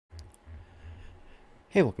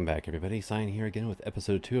Hey, welcome back everybody. Sign here again with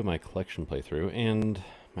episode 2 of my collection playthrough, and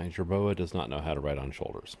my Jerboa does not know how to ride on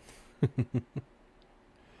shoulders.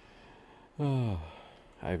 Oh,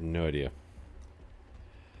 I have no idea.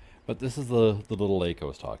 But this is the little lake I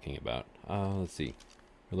was talking about. Let's see.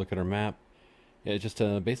 We look at our map. Yeah, just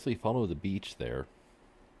basically follow the beach there.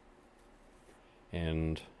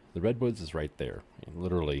 And the redwoods is right there,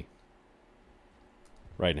 literally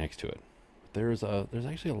right next to it. There's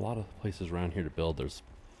actually a lot of places around here to build. There's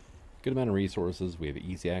a good amount of resources. We have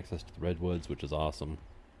easy access to the redwoods, which is awesome.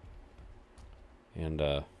 And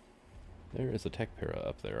there is a tech para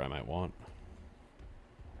up there I might want.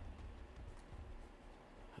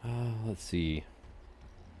 Let's see.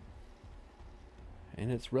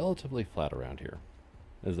 And it's relatively flat around here,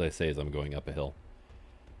 as I say as I'm going up a hill.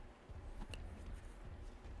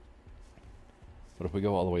 But if we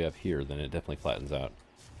go all the way up here, then it definitely flattens out.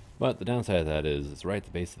 But the downside of that is it's right at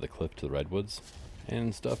the base of the cliff to the redwoods,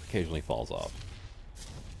 and stuff occasionally falls off.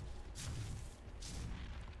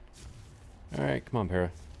 Alright, come on,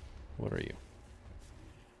 Para. What are you?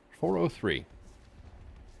 403.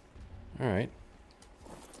 Alright.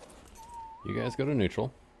 You guys go to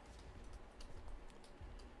neutral.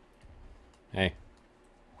 Hey.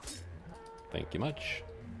 Thank you much.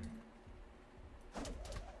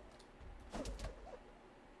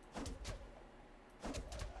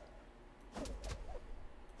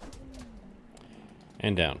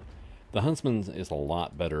 And down. The Huntsman is a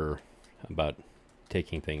lot better about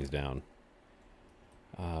taking things down.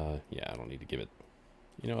 Yeah, I don't need to give it...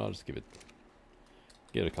 You know, I'll just give it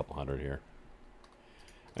a couple hundred here.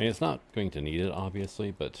 I mean, it's not going to need it, obviously,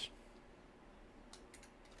 but...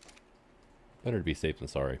 better to be safe than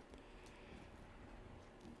sorry.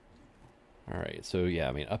 Alright, so yeah,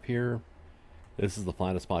 I mean, up here, this is the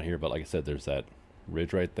flattest spot here, but like I said, there's that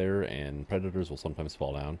ridge right there, and predators will sometimes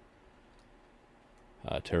fall down.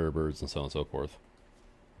 Terror birds and so on and so forth.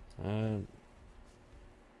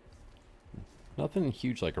 Nothing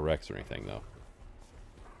huge like a Rex or anything, though.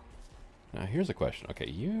 Now, here's a question. Okay,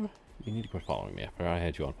 you need to quit following me after I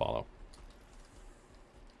had you on follow.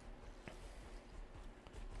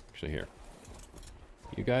 Actually, here.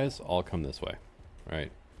 You guys all come this way,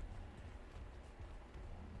 right?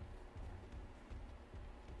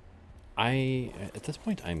 At this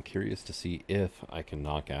point, I'm curious to see if I can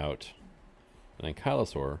knock out an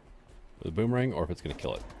Ankylosaur with a boomerang, or if it's going to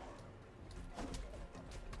kill it.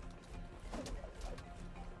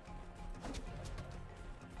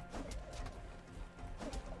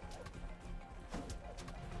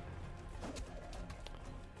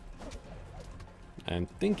 I'm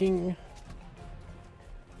thinking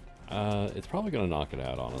it's probably going to knock it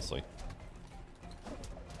out, honestly.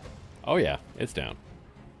 Oh yeah, it's down.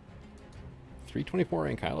 324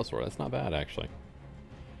 Ankylosaur, that's not bad, actually.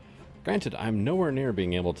 Granted, I'm nowhere near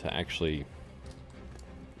being able to actually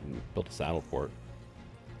build a saddle port,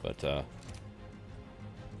 but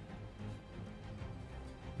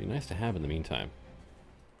be nice to have in the meantime.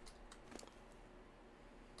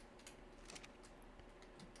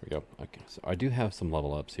 There we go. Okay, so I do have some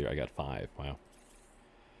level ups here. I got 5. Wow.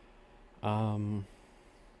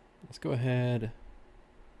 Let's go ahead.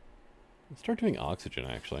 Let's start doing oxygen,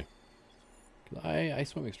 actually. 'Cause I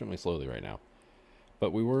swim extremely slowly right now.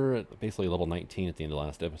 But we were at basically level 19 at the end of the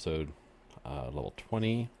last episode. Level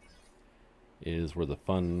 20 is where the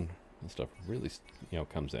fun stuff really,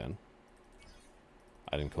 comes in.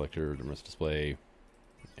 Item collector, Demer's display,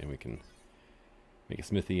 and we can make a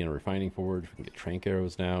smithy and a refining forge. We can get trank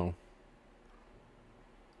arrows now.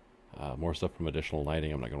 More stuff from additional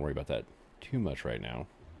lighting. I'm not going to worry about that too much right now.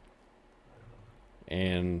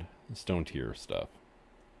 And stone tier stuff.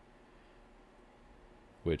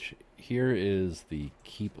 Which here is the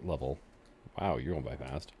keep level. Wow, you're going by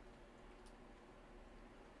fast.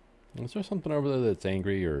 Is there something over there that's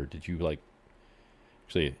angry, or did you like...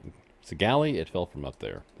 Actually, it's a galley. It fell from up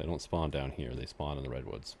there. They don't spawn down here. They spawn in the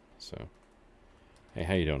redwoods. So, hey,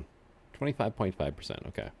 how you doing? 25.5%.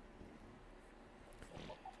 Okay.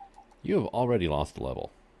 You have already lost a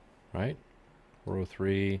level, right?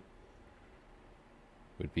 403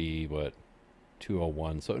 would be, what,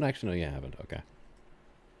 201. So, actually, no, you haven't. Okay.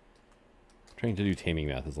 Trying to do taming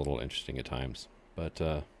math is a little interesting at times, but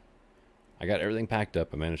I got everything packed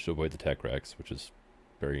up. I managed to avoid the tech wrecks, which is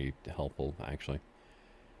very helpful, actually.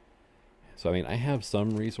 So, I mean, I have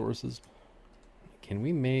some resources. Can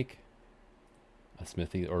we make a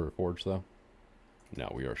smithy or a forge, though?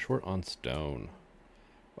 No, we are short on stone.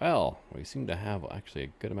 Well, we seem to have actually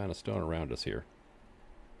a good amount of stone around us here.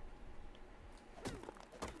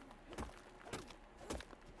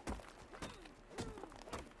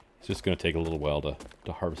 It's just going to take a little while to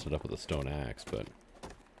harvest it up with a stone axe, but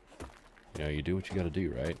You know, you do what you gotta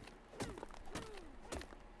do, right?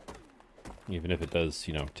 Even if it does,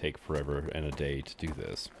 you know, take forever and a day to do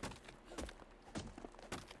this.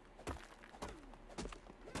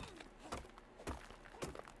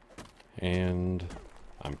 And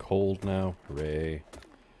I'm cold now. Hooray.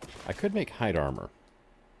 I could make hide armor,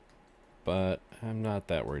 but I'm not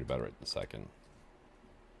that worried about it right this second.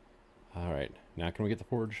 Alright, now can we get the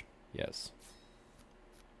forge? Yes.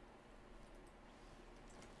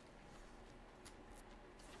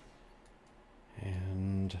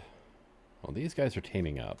 And, well, these guys are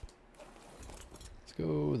taming up. Let's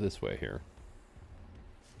go this way here.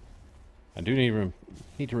 I do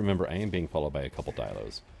need to remember I am being followed by a couple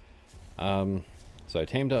dilos. So I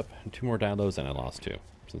tamed up 2 more dilos and I lost 2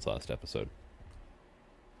 since last episode.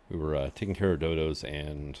 We were taking care of dodos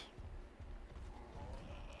and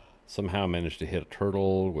somehow managed to hit a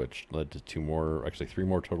turtle, which led to 2 more, actually 3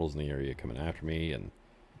 more turtles in the area coming after me, and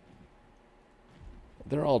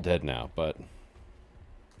they're all dead now, but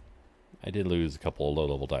I did lose a couple of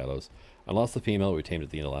low-level dilos. I lost the female we tamed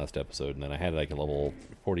at the end of last episode, and then I had like a level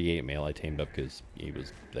 48 male I tamed up because he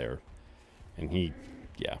was there. And he,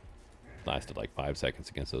 yeah, lasted like 5 seconds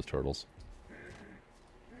against those turtles.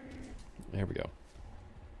 There we go.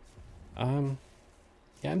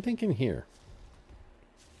 Yeah, I'm thinking here.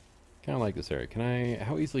 Kind of like this area. Can I,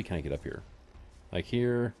 how easily can I get up here? Like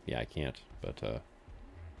here? Yeah, I can't, but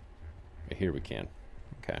right here we can.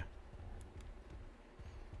 Okay.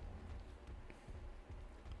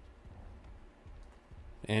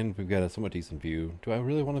 And we've got a somewhat decent view. Do I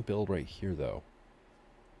really want to build right here, though?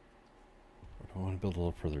 Or do I want to build a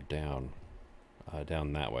little further down?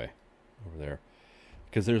 Down that way. Over there.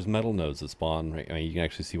 Because there's metal nodes that spawn. Right, I mean, you can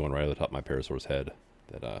actually see one right at the top of my parasaur's head.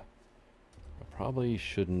 That I probably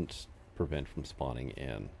shouldn't prevent from spawning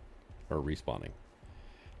in. Or respawning.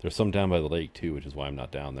 There's some down by the lake, too, which is why I'm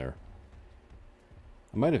not down there.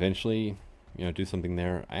 I might eventually, you know, do something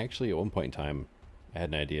there. I actually, at one point in time, I had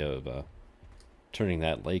an idea of turning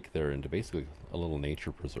that lake there into basically a little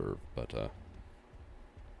nature preserve, but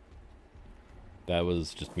that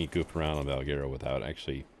was just me goofing around on Valguero without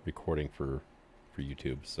actually recording for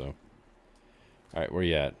YouTube. So, all right, where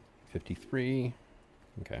you at? 53.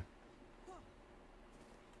 Okay.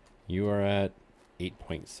 You are at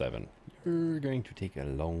 8.7. You're going to take a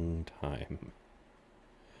long time.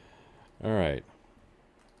 All right.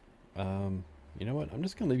 You know what? I'm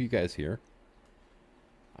just gonna leave you guys here.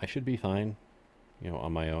 I should be fine. You know,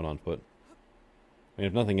 on my own, on foot. I mean,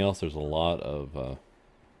 if nothing else, there's a lot of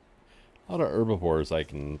herbivores I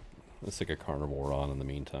can stick a carnivore on in the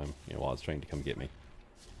meantime, you know, while it's trying to come get me.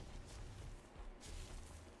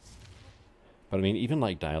 But I mean, even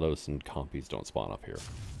like Dilos and Compies don't spawn up here,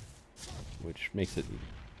 which makes it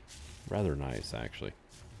rather nice, actually.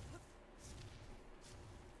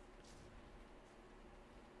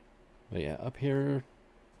 But yeah, up here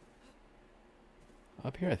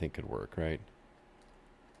I think could work, right?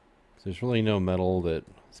 There's really no metal that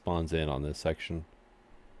spawns in on this section.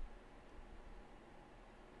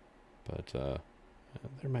 But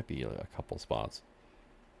there might be a couple spots.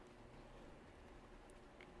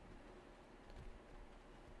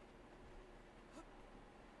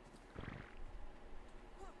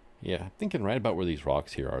 Yeah, I'm thinking right about where these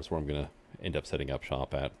rocks here are is where I'm going to end up setting up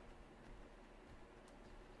shop at.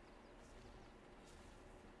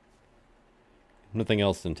 Nothing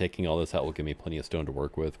else than taking all this out will give me plenty of stone to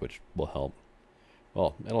work with, which will help.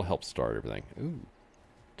 Well, it'll help start everything. Ooh,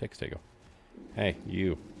 Textago. Hey,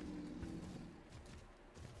 you.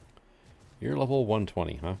 You're level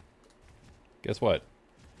 120, huh? Guess what?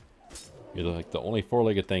 You're like the only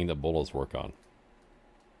 4-legged thing that Bolos work on.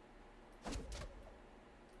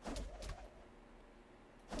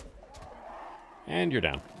 And you're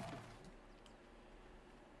down.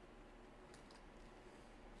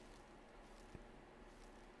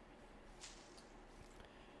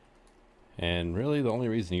 And really, the only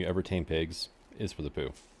reason you ever tame pigs is for the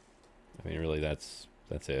poo. I mean, really, that's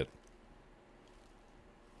it.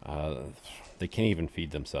 They can't even feed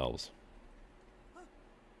themselves.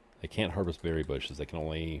 They can't harvest berry bushes. They can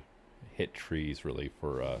only hit trees, really,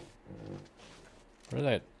 for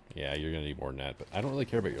that. Yeah, you're gonna need more than that. But I don't really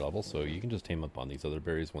care about your level, so you can just tame up on these other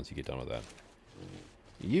berries once you get done with that.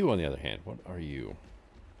 You, on the other hand, what are you?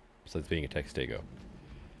 Besides being a Textago.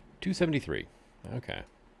 273. Okay.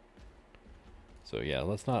 So yeah,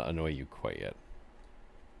 let's not annoy you quite yet.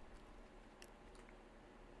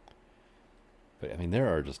 But I mean,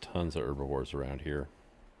 there are just tons of herbivores around here.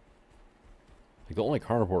 Like the only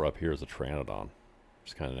carnivore up here is a pteranodon, which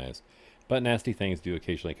is kind of nice. But nasty things do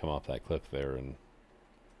occasionally come off that cliff there and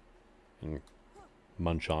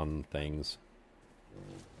munch on things.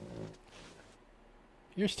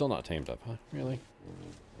 You're still not tamed up, huh? Really?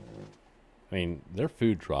 I mean, their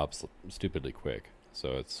food drops stupidly quick,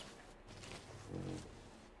 so it's...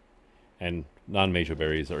 And non-major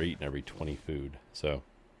berries are eaten every 20 food, so...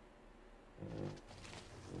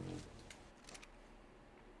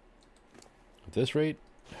 At this rate,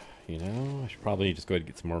 you know, I should probably just go ahead and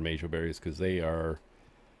get some more major berries, because they are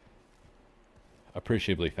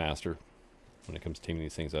appreciably faster when it comes to teaming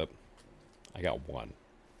these things up. I got one.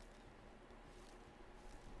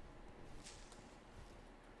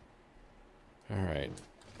 Alright.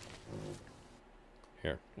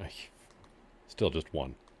 Here. Still just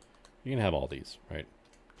one. You can have all these, right?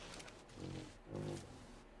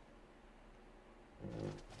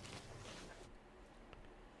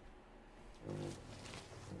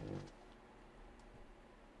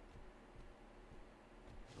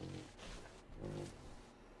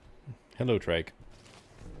 Hello, Trike.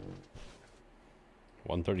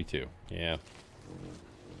 132. Yeah.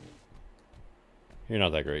 You're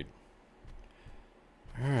not that great.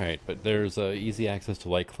 Alright, but there's easy access to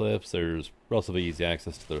Light Cliffs. There's relatively easy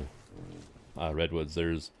access to the Redwoods.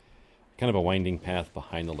 There's kind of a winding path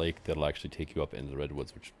behind the lake that'll actually take you up into the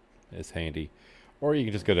Redwoods, which is handy. Or you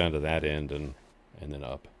can just go down to that end and then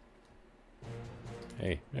up.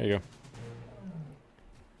 Hey, there you go.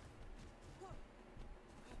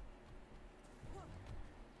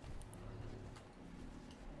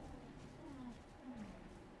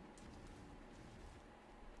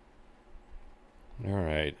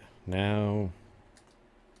 Alright, now...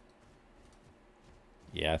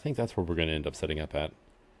 Yeah, I think that's where we're going to end up setting up at.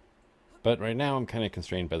 But right now I'm kind of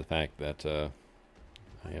constrained by the fact that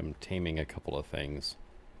I am taming a couple of things.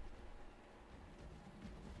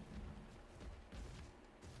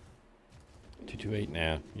 $228,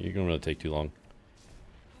 nah, you're going to really take too long.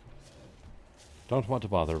 Don't want to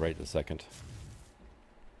bother right this second.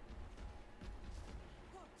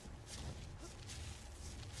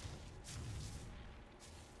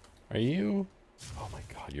 Are you? Oh my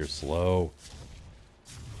god, you're slow.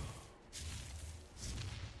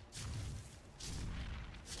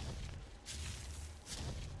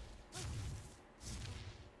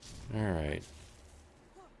 Alright.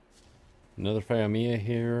 Another Fiamia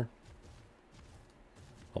here.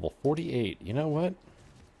 Level 48. You know what?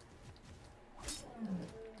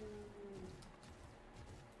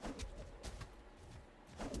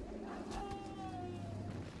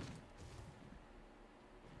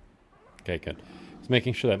 Okay, good. Just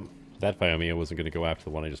making sure that Fiamia wasn't going to go after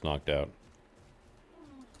the one I just knocked out.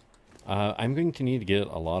 I'm going to need to get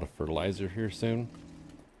a lot of fertilizer here soon.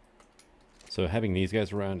 So having these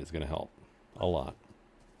guys around is going to help a lot.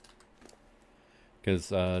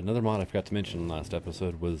 Because another mod I forgot to mention in the last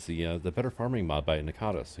episode was the Better Farming mod by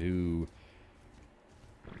Nakatas, who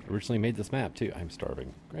originally made this map too. I'm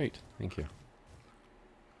starving. Great, thank you.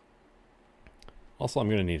 Also, I'm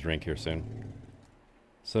going to need a drink here soon.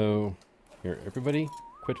 So, here, everybody,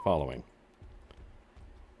 quit following.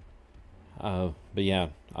 But yeah,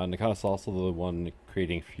 Nakatas also the one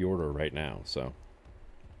creating Fjordur right now, so...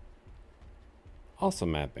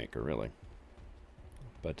 Awesome map maker, really.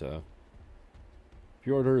 But,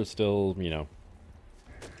 Fjordur is still, you know,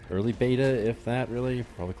 early beta, if that, really.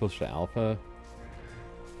 Probably closer to alpha.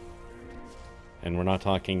 And we're not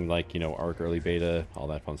talking, like, you know, ARC early beta, all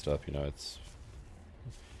that fun stuff. You know, it's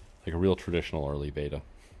like a real traditional early beta.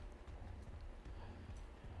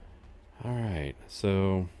 Alright,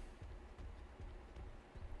 so...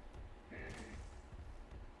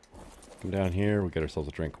 Come down here, we get ourselves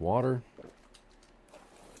a drink of water.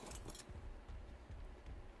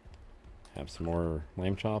 Have some more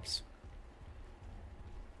lamb chops.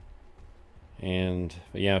 And,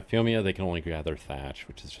 yeah, Fiamia, they can only gather thatch,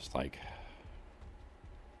 which is just like...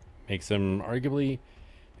 Makes them arguably...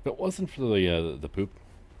 If it wasn't for the poop,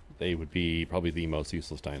 they would be probably the most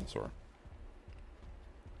useless dinosaur.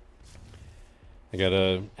 I got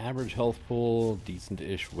a average health pool,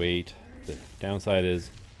 decent-ish weight. The downside is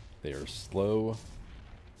they are slow.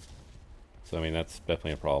 So, I mean, that's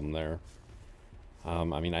definitely a problem there. I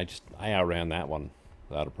mean, I outran that one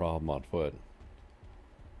without a problem on foot.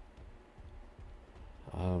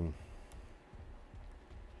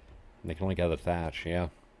 They can only gather thatch, yeah.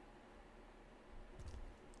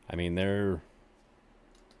 I mean,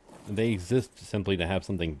 they exist simply to have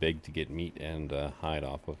something big to get meat and hide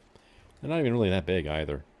off of. They're not even really that big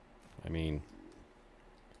either. I mean,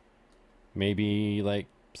 maybe like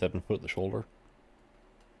 7 foot at the shoulder.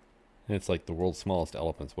 And it's like the world's smallest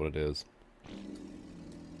elephant's what it is.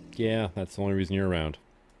 Yeah, that's the only reason you're around.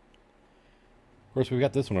 Of course, we've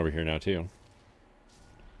got this one over here now, too.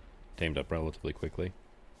 Tamed up relatively quickly.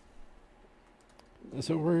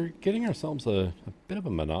 So we're getting ourselves a bit of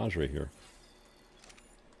a menagerie here.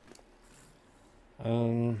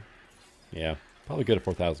 Yeah, probably good at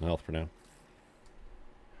 4,000 health for now.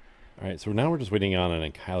 Alright, so now we're just waiting on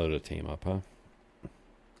an Kylo to team up, huh?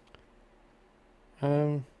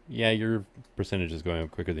 Yeah, your percentage is going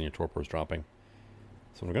up quicker than your torpor's dropping.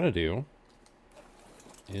 So what I'm gonna do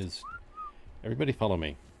is everybody follow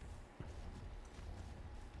me.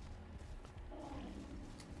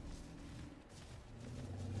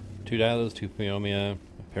 Two Dilos, two Phiomia,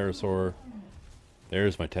 a Parasaur.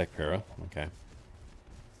 There's my Tech Para. Okay.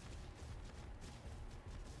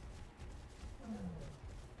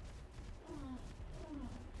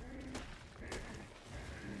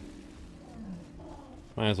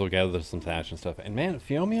 Might as well gather some thatch and stuff. And man,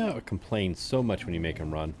 Phiomia complain so much when you make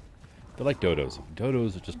them run. They're like dodos.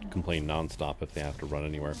 Dodos just complain non-stop if they have to run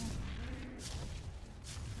anywhere.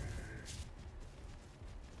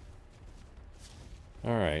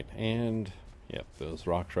 Alright, and yep, those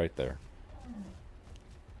rocks right there.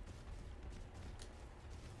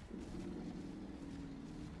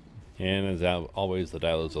 And as always, the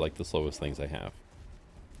Dilos are like the slowest things I have.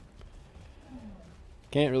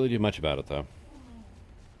 Can't really do much about it though.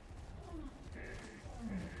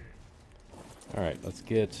 Alright, let's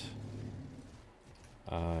get...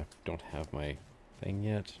 don't have my thing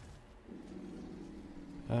yet.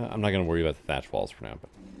 I'm not going to worry about the thatch walls for now, but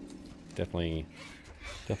definitely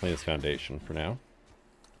this foundation for now.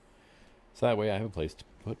 So that way I have a place to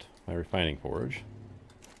put my refining forge.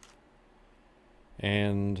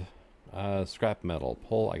 And scrap metal.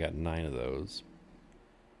 Pull, I got 9 of those.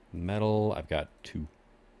 Metal, I've got 2.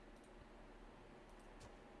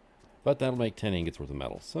 But that'll make 10 ingots worth of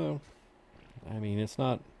metal, so... I mean, it's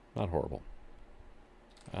not horrible.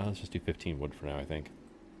 Let's just do 15 wood for now, I think.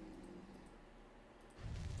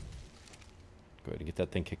 Go ahead and get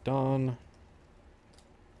that thing kicked on.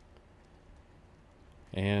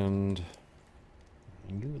 And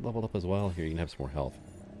you leveled up as well. Here, you can have some more health.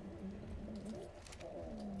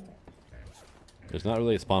 There's not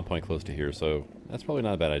really a spawn point close to here, so that's probably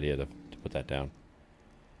not a bad idea to put that down.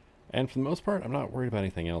 And for the most part, I'm not worried about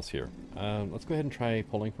anything else here. Let's go ahead and try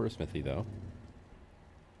pulling for a smithy, though.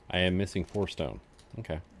 I am missing 4 stone.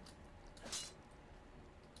 Okay.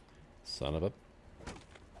 Son of a...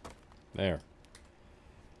 There.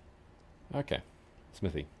 Okay.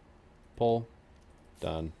 Smithy. Pull.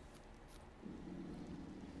 Done.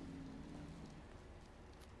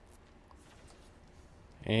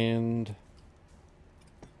 And...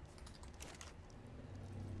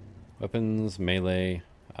 weapons, melee,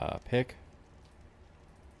 pick.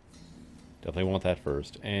 Definitely want that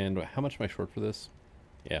first. And how much am I short for this?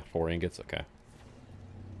 Yeah, 4 ingots, okay.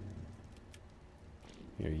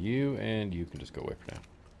 Here, you, and you can just go away for now.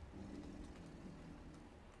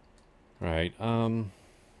 Alright, let's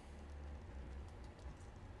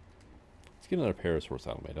get another Parasaur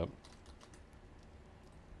saddle made up.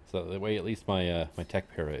 So that way at least my my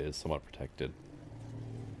Tech Para is somewhat protected.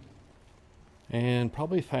 And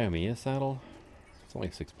probably Phiomia saddle. It's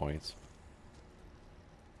only 6 points.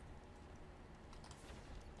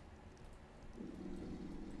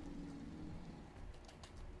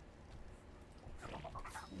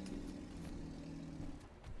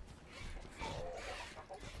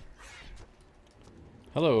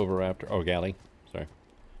 Hello, Overraptor. Oh, Galley. Sorry.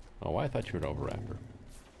 Oh, I thought you were an Overraptor.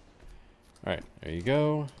 Alright, there you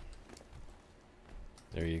go.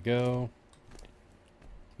 There you go.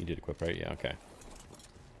 You did equip, right? Yeah, okay.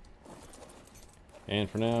 And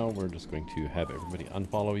for now, we're just going to have everybody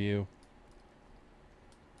unfollow you.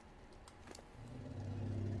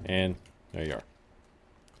 And there you are.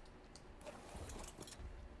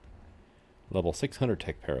 Level 600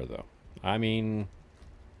 Tech Para, though. I mean...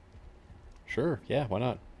 sure, yeah, why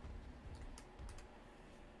not?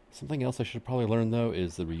 Something else I should probably learn, though,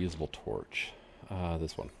 is the reusable torch.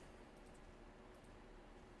 This one.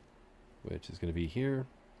 Which is going to be here.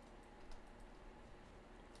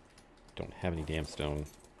 Don't have any damn stone.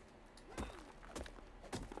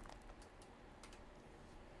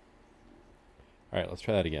 Alright, let's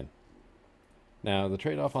try that again. Now, the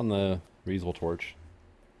trade-off on the reusable torch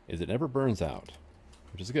is it never burns out,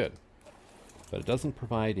 which is good. But it doesn't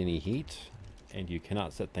provide any heat, and you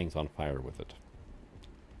cannot set things on fire with it.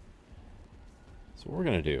 So what we're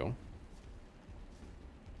going to do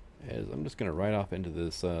is I'm just going to ride off into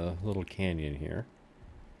this little canyon here.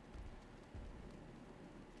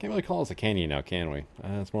 Can't really call this a canyon now, can we?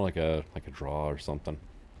 It's more like a draw or something.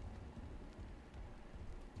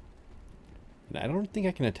 And I don't think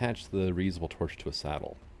I can attach the reusable torch to a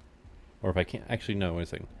saddle. Or if I can't... actually, no, wait a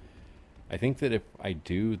second. I think that if I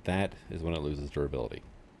do, that is when it loses durability.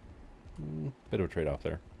 Bit of a trade-off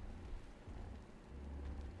there.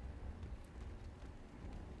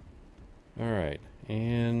 Alright,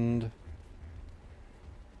 and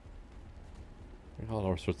we got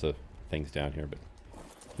all sorts of things down here, but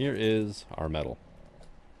here is our metal.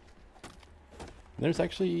 And there's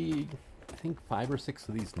actually, I think, 5 or 6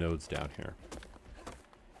 of these nodes down here.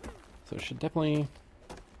 So it should definitely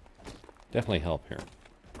help here.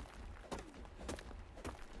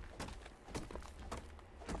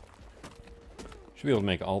 Should be able to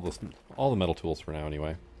make all the metal tools for now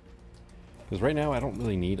anyway. Because right now I don't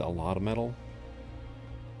really need a lot of metal,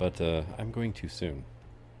 but I'm going to soon.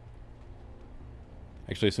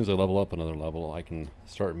 Actually, as soon as I level up another level, I can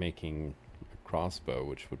start making a crossbow,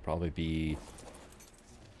 which would probably be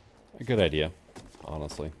a good idea,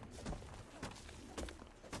 honestly.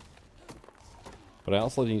 But I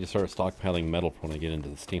also need to start stockpiling metal for when I get into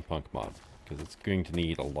the steampunk mod, because it's going to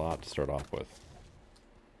need a lot to start off with.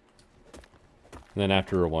 And then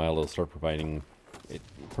after a while, it'll start providing... It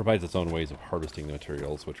provides its own ways of harvesting the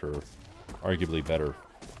materials, which are arguably better.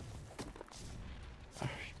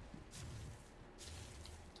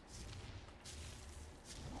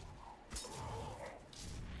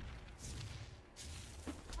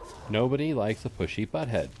 Nobody likes a pushy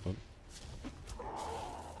butthead. Oh.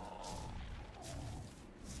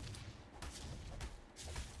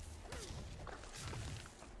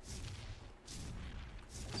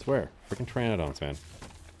 I swear, freaking Pteranodons, man.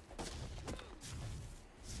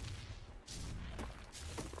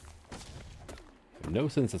 No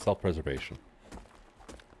sense of self-preservation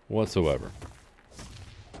whatsoever.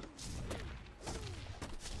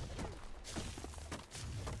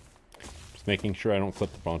 Just making sure I don't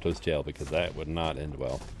clip the Bronto's tail, because that would not end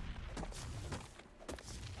well.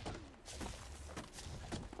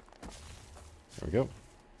 There we go.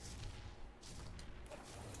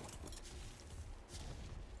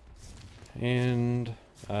 And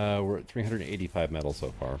we're at 385 metal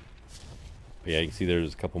so far. But yeah, you can see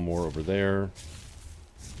there's a couple more over there.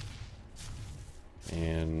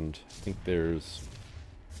 And I think there's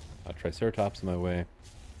a Triceratops in my way.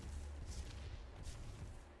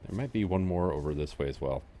 There might be one more over this way as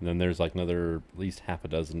well. And then there's like another at least half a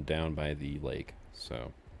dozen down by the lake.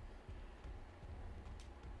 So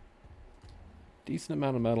decent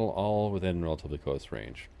amount of metal, all within relatively close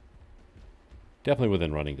range. Definitely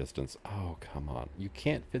within running distance. Oh, come on. You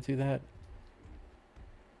can't fit through that?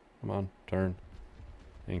 Come on, turn.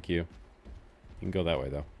 Thank you. You can go that way,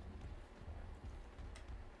 though.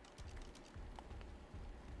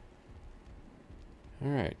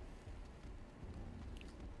 Alright.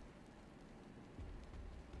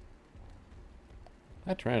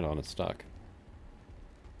 That Pteranodon is stuck.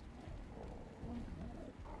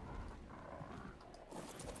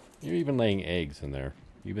 You're even laying eggs in there.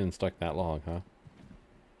 You've been stuck that long, huh?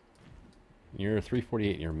 You're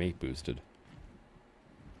 348 and you're mate boosted.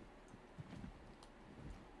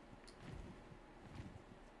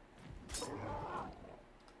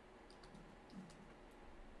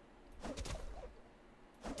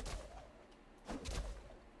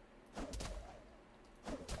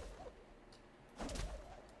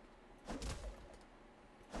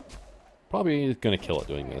 Probably gonna kill it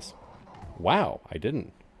doing this. Wow, I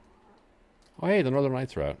didn't. Oh hey, the Northern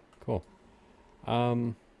Lights are out. Cool.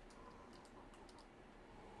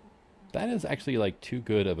 That is actually like too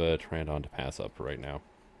good of a Pteranodon to pass up for right now.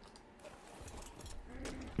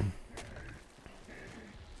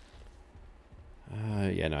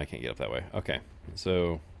 Yeah, no, I can't get up that way. Okay,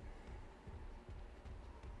 so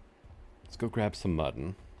let's go grab some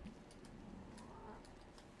mutton.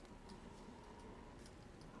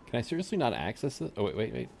 Can I seriously not access it? Oh,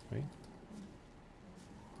 wait.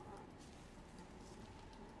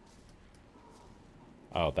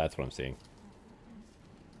 Oh, that's what I'm seeing.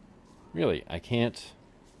 Really, I can't...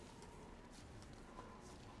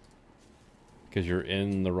 Because you're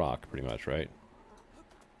in the rock, pretty much, right?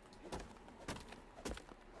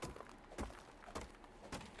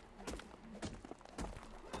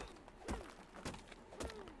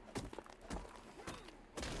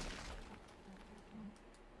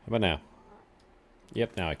 How about now?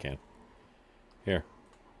 Yep, now I can. Here.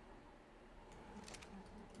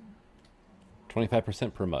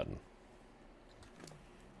 25% per mutton.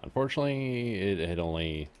 Unfortunately, it had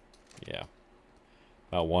only, yeah,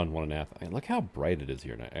 about 1.5. I mean, look how bright it is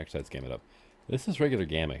here now. Actually, let's game it up. This is regular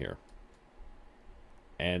gamma here.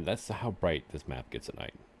 And that's how bright this map gets at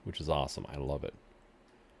night, which is awesome. I love it.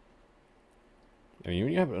 I mean,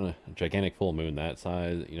 when you have a gigantic full moon that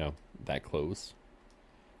size, you know, that close,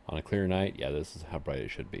 on a clear night, yeah, this is how bright it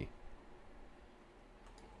should be.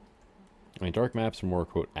 I mean, dark maps are more,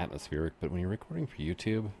 quote, atmospheric, but when you're recording for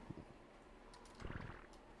YouTube,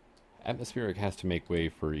 Atmospheric has to make way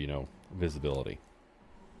for, you know, visibility.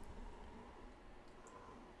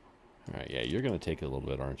 Alright, yeah, you're going to take it a little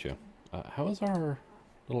bit, aren't you? How is our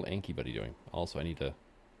little Anki buddy doing? Also, I need to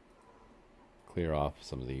clear off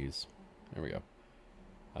some of these. There we go.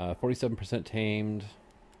 47% tamed,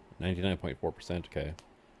 99.4%, okay.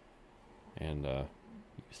 And you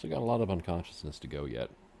still got a lot of unconsciousness to go yet.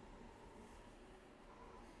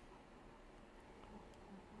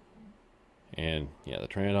 And yeah, the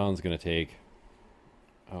Pteranodon's going to take,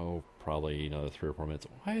 oh, probably another 3 or 4 minutes.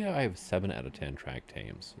 Why do I have 7 out of 10 track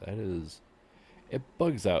tames? That is, it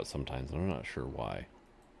bugs out sometimes, and I'm not sure why.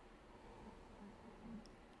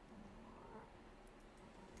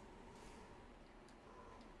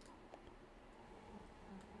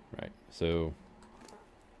 Right, so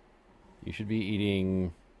you should be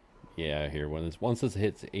eating, yeah, here, once this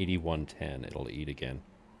hits 8110, it'll eat again.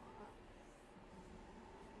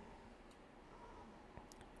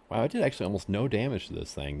 Wow, I did actually almost no damage to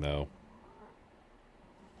this thing, though.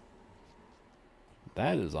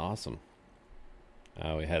 That is awesome.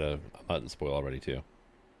 Oh, we had a mutton spoil already, too.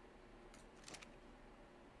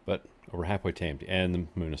 But we're halfway tamed, and the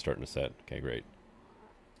moon is starting to set. Okay, great.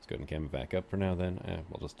 Let's go ahead and cam it back up for now, then.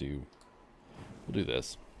 We'll do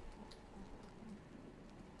this.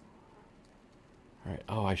 Alright,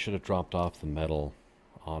 oh, I should have dropped off the metal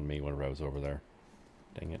on me whenever I was over there.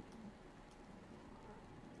 Dang it.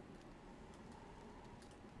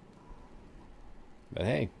 But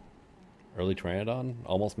hey, early Pteranodon,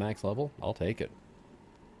 almost max level, I'll take it.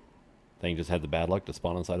 Thing just had the bad luck to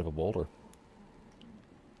spawn inside of a boulder.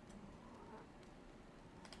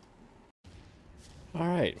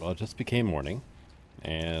 Alright, well it just became morning,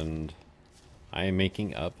 and I am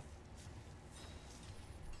making up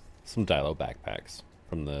some Dilo backpacks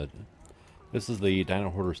from the... This is the Dino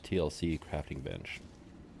Hoarders TLC crafting bench.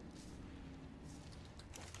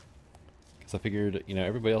 Because I figured, you know,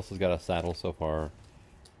 everybody else has got a saddle so far.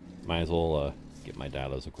 Might as well get my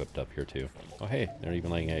Dilos equipped up here too. Oh hey, they're even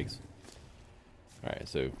laying eggs. Alright,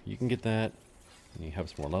 so you can get that. And you have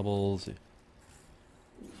some more levels.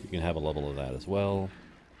 You can have a level of that as well.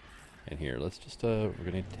 And here, let's just, we're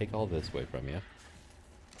going to take all this away from you.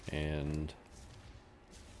 And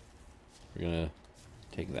we're going to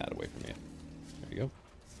take that away from you. There you go.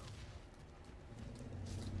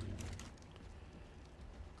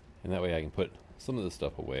 And that way I can put some of this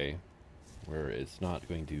stuff away where it's not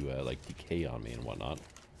going to, like, decay on me and whatnot.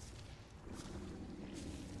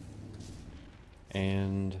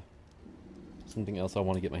 And something else I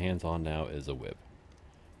want to get my hands on now is a whip.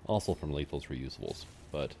 Also from Lethal's Reusables,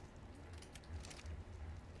 but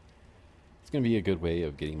it's going to be a good way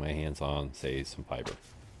of getting my hands on, say, some fiber.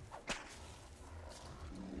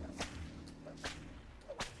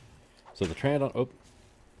 So the Pteranodon, oh,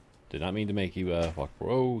 did not mean to make you walk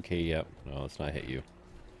forward. Okay, yep, no, let's not hit you.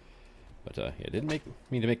 But yeah, it didn't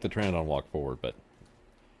mean to make the Pteranodon walk forward, but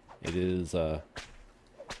it is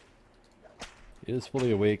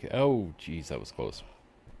fully awake. Oh, geez, that was close.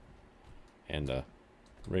 And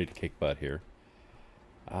ready to kick butt here.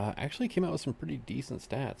 Actually came out with some pretty decent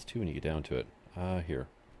stats too when you get down to it. Here,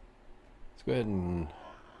 let's go ahead and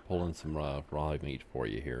pull in some raw meat for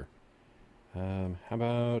you here. How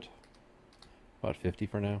about 50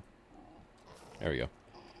 for now? There we go.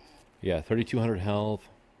 Yeah, 3,200 health.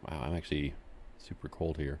 Wow, I'm actually super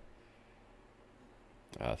cold here.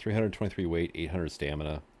 323 weight, 800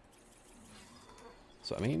 stamina.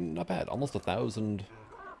 So, I mean, not bad. Almost 1,000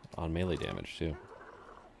 on melee damage, too.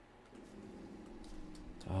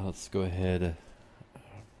 Let's go ahead.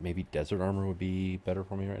 Maybe desert armor would be better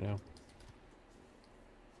for me right now.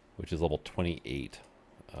 Which is level 28.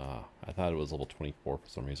 I thought it was level 24 for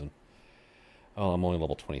some reason. Oh, I'm only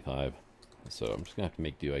level 25. So I'm just going to have to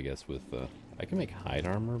make do, I guess, with... I can make hide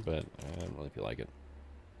armor, but I don't really feel like it.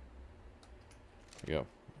 There we go.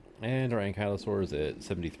 And our Ankylosaur is at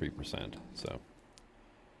 73%, so...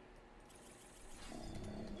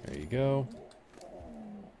 There you go.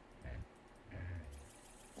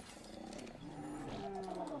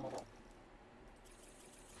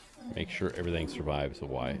 Make sure everything survives a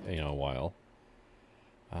while.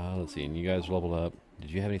 Let's see, and you guys are leveled up. Did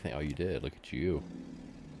you have anything? Oh, you did. Look at you.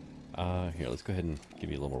 Here, let's go ahead and give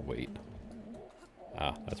you a little more weight.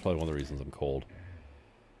 That's probably one of the reasons I'm cold.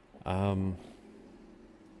 You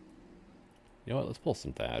know what? Let's pull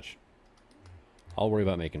some thatch. I'll worry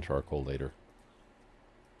about making charcoal later.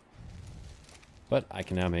 But I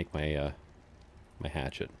can now make my my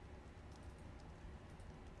hatchet.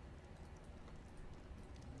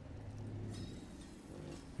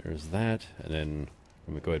 There's that, and then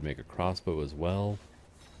I'm gonna go ahead and make a crossbow as well.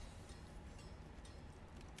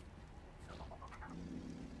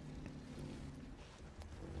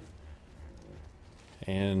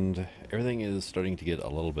 And everything is starting to get a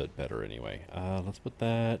little bit better anyway. Let's put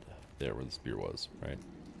that there where the spear was, right?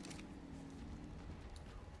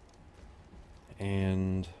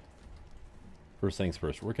 And first things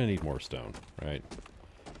first, we're going to need more stone, right?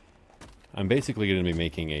 I'm basically going to be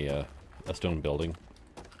making a stone building.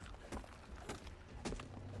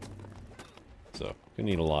 So, going to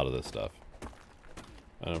need a lot of this stuff.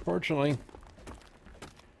 And unfortunately,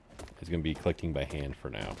 it's going to be collecting by hand for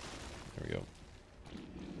now. There we go.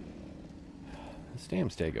 This damn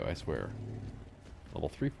stego, I swear. Level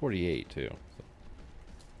 348, too. So,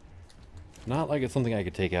 not like it's something I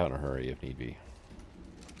could take out in a hurry if need be.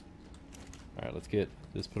 Alright, let's get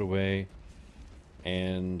this put away.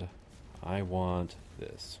 And I want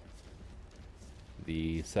this.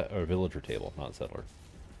 The villager table, not settler.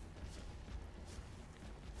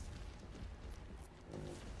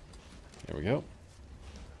 There we go.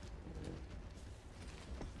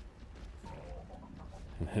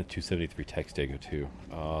 And then 273 tech stego too.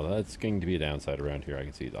 Oh, that's going to be a downside around here. I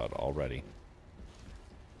can see that already.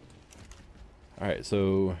 Alright,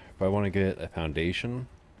 so if I want to get a foundation,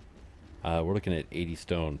 we're looking at 80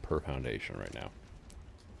 stone per foundation right now.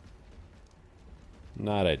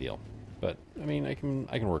 Not ideal, but I mean, I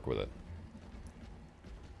can work with it.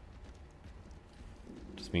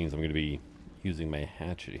 Just means I'm going to be using my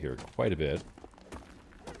hatchet here quite a bit.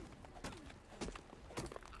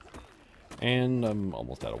 And I'm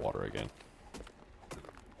almost out of water again.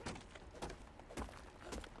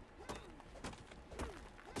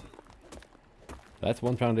 That's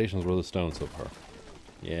one foundation's worth of stone so far.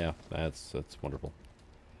 Yeah, that's wonderful.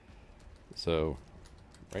 So,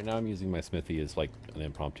 right now I'm using my smithy as like an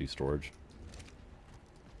impromptu storage.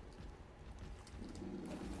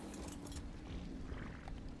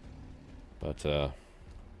 But,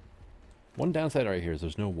 one downside right here is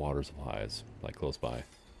there's no water supplies, like, close by.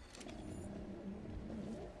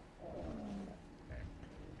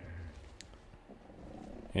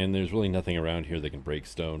 And there's really nothing around here that can break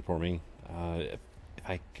stone for me. If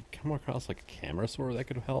I could come across, like, a camera saw, that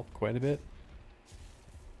could help quite a bit.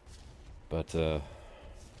 But, I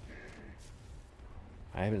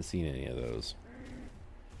haven't seen any of those.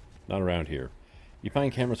 Not around here. You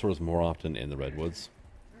find camera saws more often in the redwoods.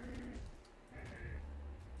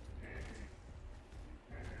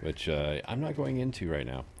 Which I'm not going into right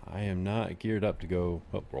now. I am not geared up to go,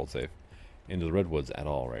 oh, world save, into the redwoods at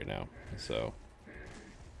all right now. So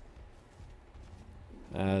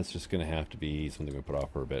it's just going to have to be something we put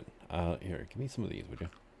off for a bit. Here, give me some of these, would you?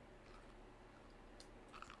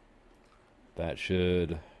 That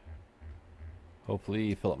should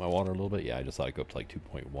hopefully fill up my water a little bit. Yeah, I just thought I'd go up to like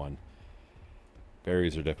 2.1.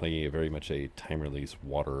 Berries are definitely very much a time-release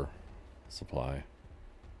water supply.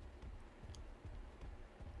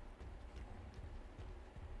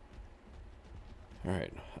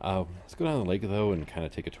 Alright, let's go down the lake though and kind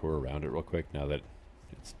of take a tour around it real quick now that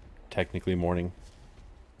it's technically morning.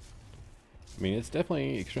 I mean, it's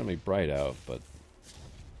definitely extremely bright out, but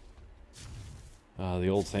the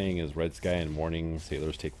old saying is red sky in morning,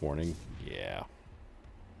 sailors take warning. Yeah.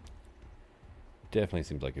 Definitely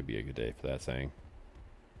seems like it'd be a good day for that saying.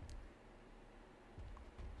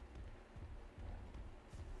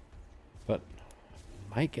 But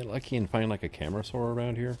might get lucky and find like a camera saw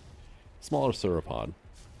around here. Smaller sauropod.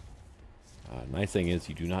 Nice thing is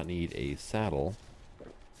you do not need a saddle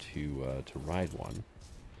to ride one.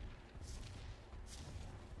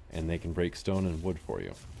 And they can break stone and wood for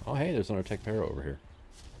you. Oh hey, there's another tech parrot over here.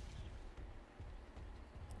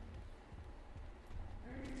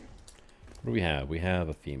 What do we have? We have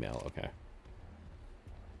a female, okay.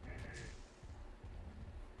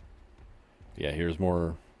 Yeah, here's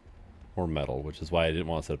more metal, which is why I didn't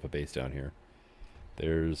want to set up a base down here.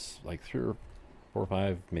 There's like 3 or 4 or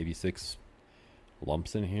 5, maybe 6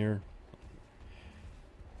 lumps in here.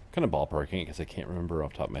 Kind of ballparking because I can't remember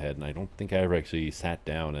off the top of my head, and I don't think I ever actually sat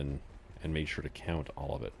down and made sure to count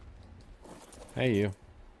all of it. Hey, you.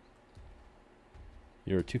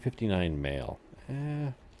 You're a 259 male.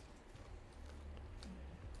 I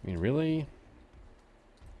mean, really?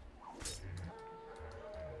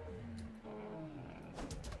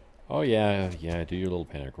 Oh, yeah, do your little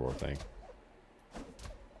panic roar thing.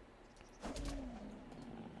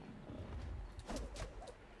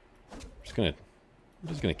 I'm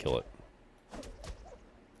just gonna kill it.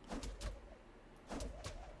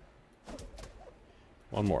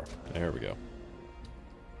 One more. There we go.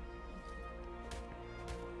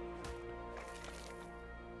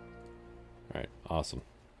 Alright, awesome.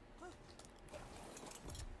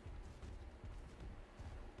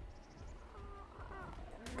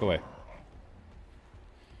 Go away.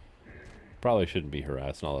 Probably shouldn't be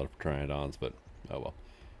harassing all the Pteranodons, but Oh well.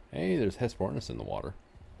 Hey, there's Hesperornis in the water.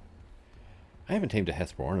 I haven't tamed a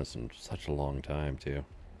Hesperornis in such a long time, too.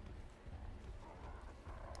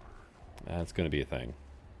 That's going to be a thing.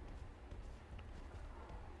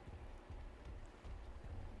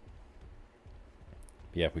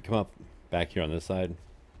 But yeah, if we come up back here on this side,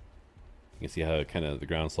 you can see how kind of the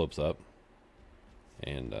ground slopes up.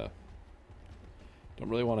 And don't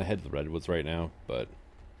really want to head to the redwoods right now, but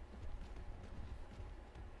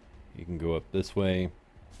you can go up this way, and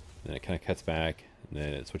then it kind of cuts back, and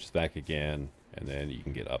then it switches back again, and then you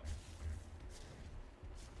can get up.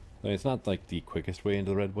 I mean, it's not like the quickest way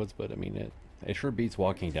into the redwoods, but I mean it sure beats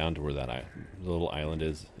walking down to where that little island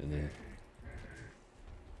is in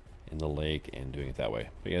the lake and doing it that way.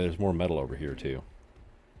 But yeah, there's more metal over here too.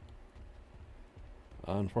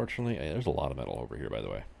 Unfortunately, there's a lot of metal over here, by the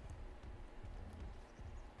way.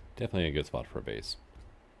 Definitely a good spot for a base.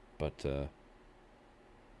 But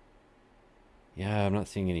yeah, I'm not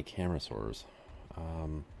seeing any camerasaurs.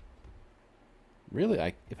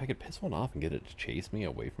 Really, if I could piss one off and get it to chase me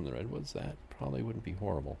away from the redwoods, that probably wouldn't be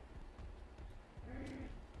horrible.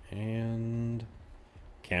 And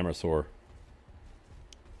camerasaur.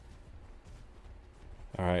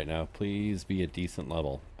 Alright, now please be a decent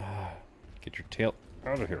level. Get your tail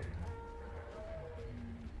out of here.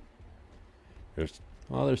 There's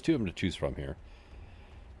two of them to choose from here.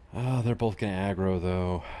 They're both gonna aggro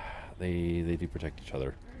though. They do protect each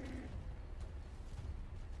other.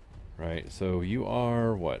 Right, so you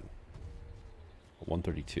are what?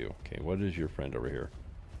 132. Okay, what is your friend over here?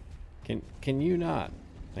 Can you not?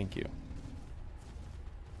 Thank you.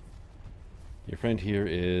 Your friend here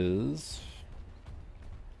is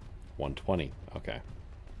 120. Okay.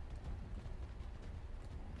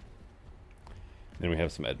 Then we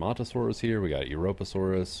have some Edmontosaurus here. We got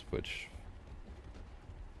Europasaurus, which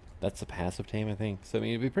that's a passive tame, I think. So I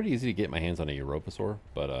mean, it'd be pretty easy to get my hands on a Europasaur,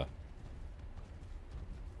 but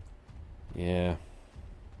yeah,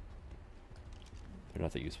 they're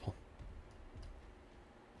not that useful.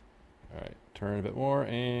 All right, turn a bit more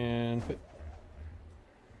and fit.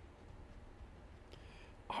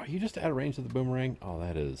 Oh, are you just out of range of the boomerang? Oh,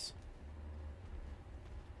 that is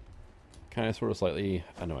kind of sort of slightly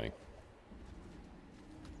annoying.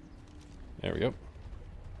 There we go.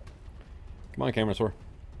 Come on, Camerasaur.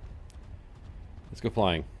 Let's go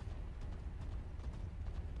flying.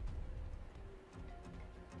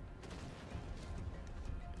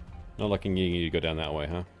 No looking you to go down that way,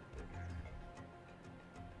 huh?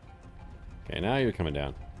 Okay, now you're coming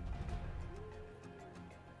down.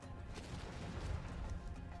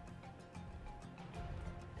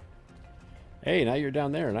 Hey, now you're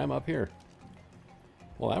down there and I'm up here.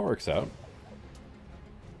 Well, that works out.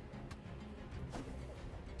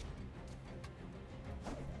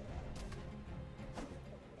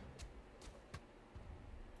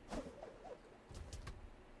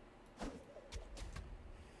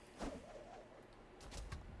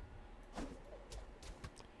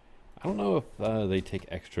 I don't know if they take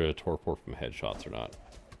extra torpor from headshots or not.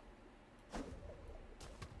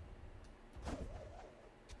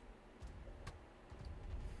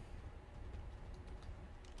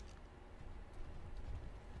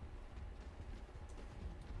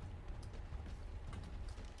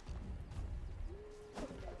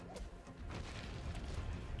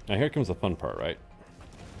 Now here comes the fun part, right?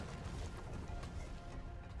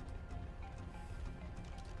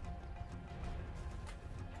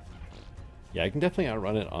 Yeah, I can definitely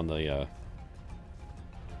outrun it on the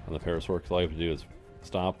Parasaur, because all you have to do is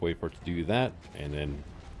stop, wait for it to do that, and then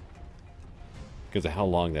because of how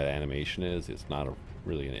long that animation is, it's not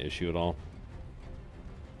really an issue at all.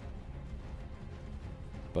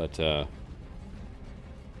 But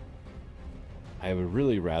I would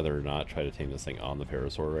really rather not try to tame this thing on the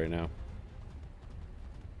Parasaur right now.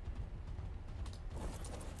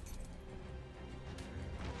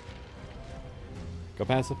 Go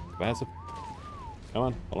passive, go passive. Come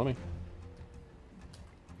on, follow me.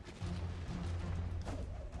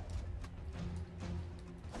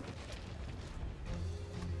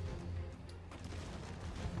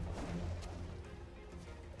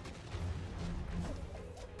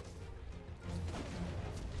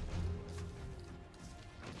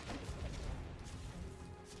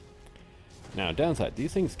 Now, downside,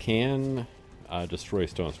 these things can destroy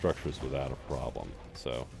stone structures without a problem.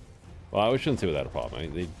 So, well, I shouldn't say without a problem. I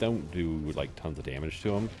mean, they don't do like tons of damage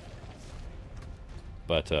to them,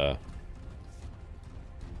 but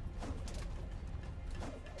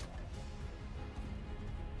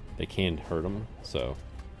they can hurt them. So,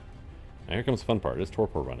 now here comes the fun part. It's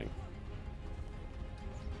torpor running.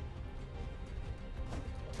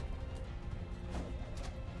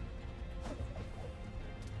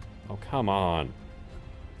 Come on.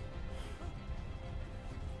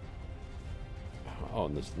 Oh,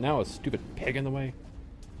 and there's now a stupid pig in the way.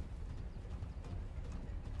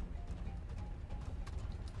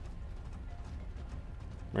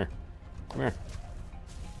 Come here. Come here.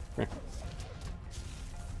 Come here.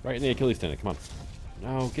 Right in the Achilles tendon. Come on.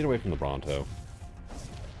 No, get away from the Bronto.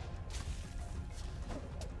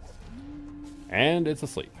 And it's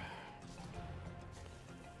asleep.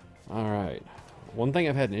 Alright. One thing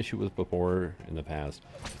I've had an issue with before in the past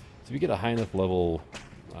is if you get a high enough level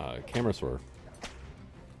Camerasaur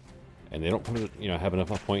and they don't put it, have enough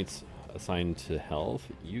points assigned to health,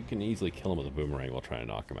 you can easily kill them with a boomerang while trying to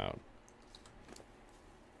knock them out.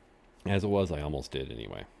 As it was, I almost did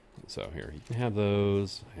anyway. So here, you can have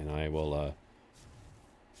those, and I will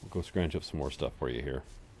go scrounge up some more stuff for you here.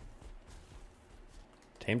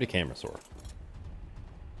 Tamed a Camerasaur.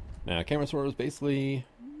 Now, Camerasaur is basically,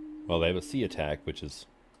 well, they have a C attack, which is,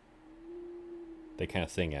 they kind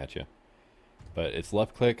of sing at you. But it's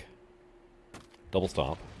left click, double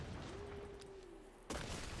stomp.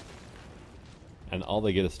 And all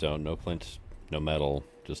they get is stone, no flint, no metal,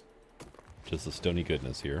 just the stony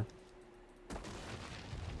goodness here.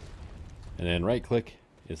 And then right click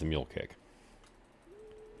is a mule kick.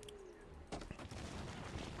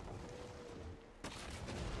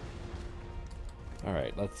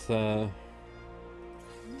 Alright, let's give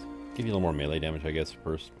you a little more melee damage, I guess,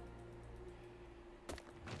 first.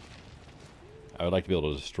 I would like to be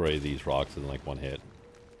able to destroy these rocks in like one hit.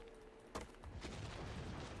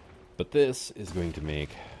 But this is going to make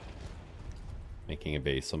making a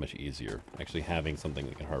base so much easier. Actually having something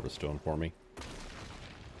that can harvest stone for me.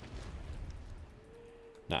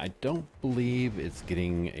 Now, I don't believe it's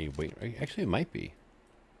getting a weight... Actually, it might be.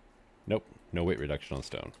 Nope. No weight reduction on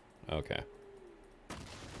stone. Okay.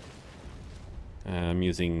 I'm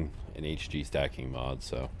using an HG stacking mod,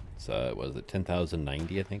 so it's, what is it,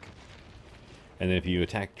 10,090, I think? And then if you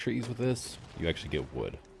attack trees with this, you actually get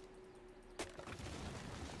wood.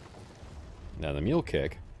 Now, the mule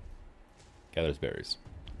kick gathers berries.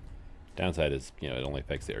 Downside is, it only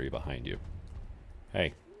affects the area behind you.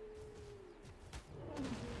 Hey.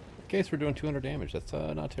 Okay, so we're doing 200 damage. That's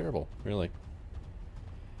not terrible, really.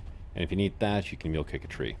 And if you need that, you can mule kick a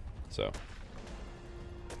tree. So,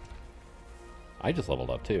 I just leveled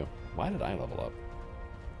up too. Why did I level up?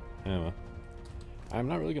 Anyway, I'm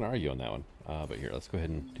not really going to argue on that one. But here, let's go ahead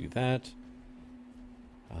and do that.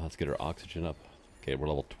 Let's get our oxygen up. Okay, we're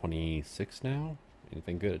level 26 now.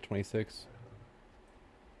 Anything good at 26?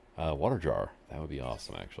 Water jar. That would be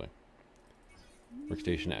awesome, actually.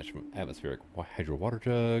 Workstation, atmospheric hydro water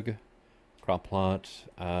jug, crop plot.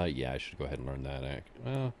 Yeah, I should go ahead and learn that.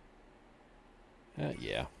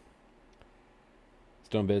 Yeah.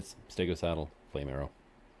 Stone bits, stego saddle, flame arrow.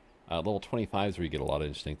 Level 25 is where you get a lot of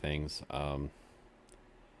interesting things. Bunch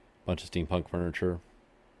of steampunk furniture.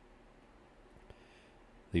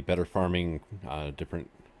 The better farming, different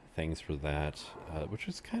things for that, which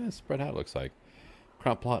is kind of spread out, looks like.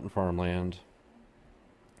 Crop plot and farmland.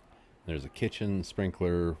 There's a kitchen,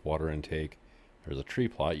 sprinkler, water intake. There's a tree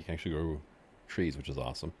plot. You can actually grow trees, which is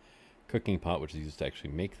awesome. Cooking pot, which is used to actually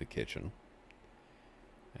make the kitchen.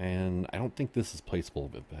 And I don't think this is placeable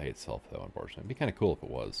by itself, though, unfortunately. It'd be kind of cool if it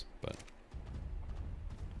was, but...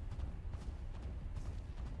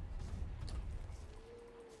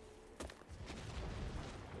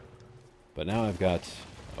 But now I've got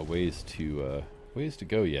a ways to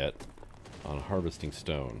go yet on harvesting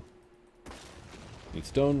stone. Need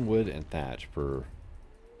stone, wood, and thatch for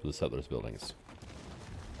the settlers' buildings.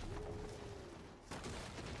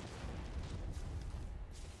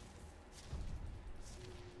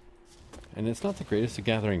 And it's not the greatest at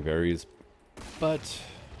gathering berries, but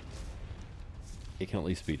it can at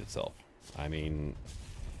least feed itself. I mean,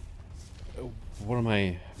 one of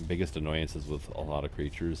my biggest annoyances with a lot of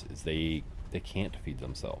creatures is they can't feed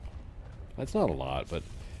themselves. That's not a lot, but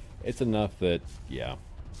it's enough that, yeah,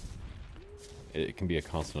 it can be a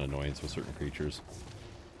constant annoyance with certain creatures.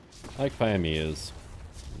 Like Fiamias.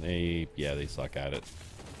 They suck at it.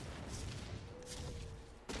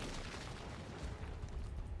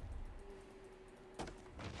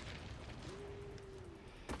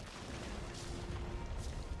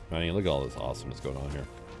 I mean, look at all this awesomeness going on here.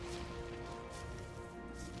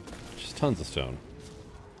 Just tons of stone.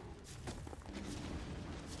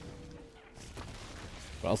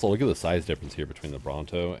 But also, look at the size difference here between the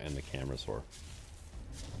Bronto and the Camerasaur.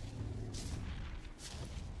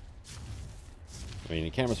 I mean,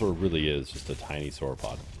 the Camerasaur really is just a tiny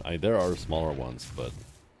sauropod. I mean, there are smaller ones, but...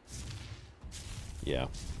 yeah.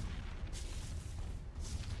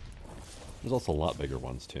 There's also a lot bigger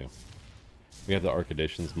ones, too. We have the Arc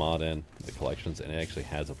Editions mod in, the collections, and it actually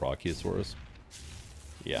has a Brachiosaurus.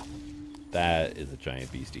 Yeah, that is a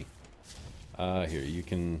giant beastie. Here, you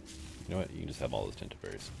can, you know what, you can just have all those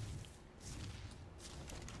Tentaberries.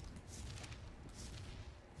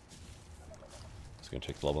 Just gonna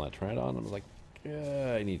check the level on that Pteranodon. I was like,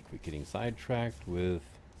 I need to quit getting sidetracked with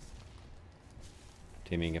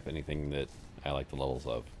taming up anything that I like the levels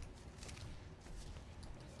of.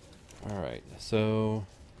 Alright, so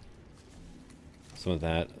some of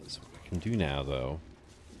that, so what we can do now though,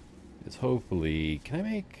 is hopefully, can I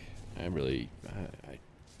make, I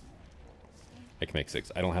can make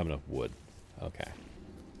 6. I don't have enough wood. Okay.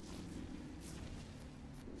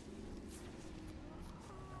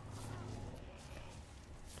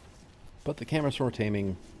 But the Camerasaur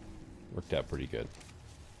taming worked out pretty good.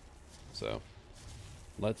 So,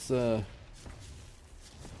 let's start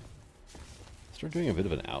doing a bit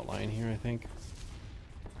of an outline here, I think.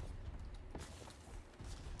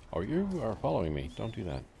 Oh, you are following me. Don't do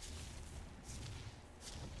that.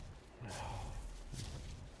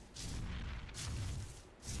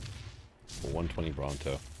 120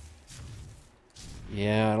 Bronto.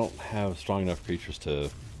 Yeah, I don't have strong enough creatures to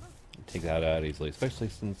take that out easily, especially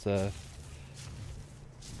since there's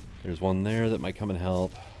one there that might come and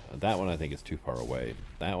help. That one I think is too far away.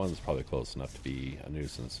 That one's probably close enough to be a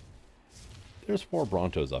nuisance. There's 4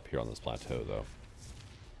 Brontos up here on this plateau, though.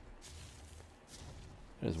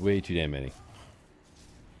 That is way too damn many.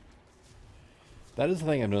 That is the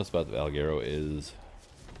thing I've noticed about the Valguero is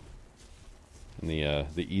in the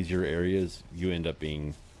easier areas, you end up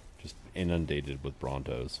being just inundated with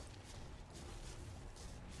Brontos.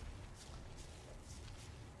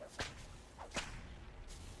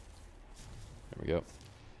 There we go.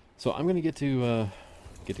 So I'm gonna get to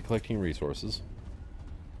collecting resources.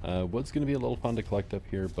 Wood's gonna be a little fun to collect up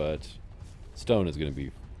here, but stone is gonna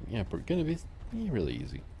be really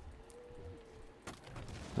easy.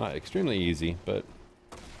 Not extremely easy, but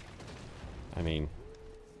I mean.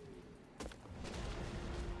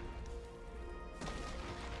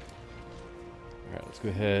 Alright, let's go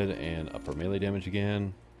ahead and up our melee damage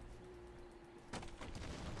again.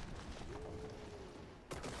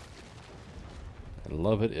 I'd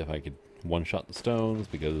love it if I could one-shot the stones,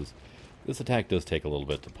 because this attack does take a little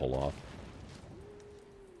bit to pull off.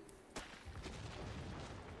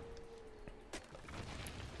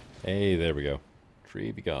 Hey, there we go.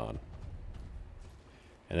 Tree be gone.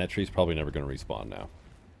 And that tree's probably never going to respawn now.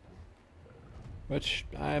 Which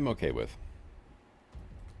I'm okay with.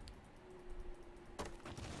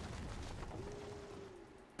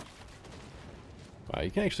 Wow,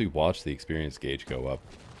 you can actually watch the experience gauge go up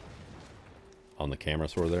on the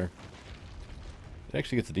Camerasaur there. It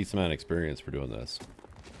actually gets a decent amount of experience for doing this,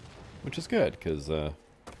 which is good, because you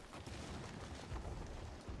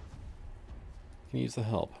can use the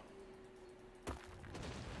help.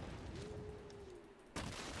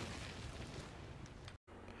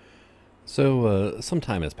 So, some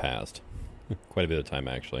time has passed. Quite a bit of time,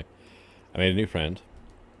 actually. I made a new friend.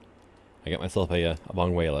 I got myself a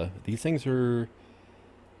Valguero. These things are...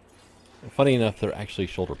 Funny enough, they're actually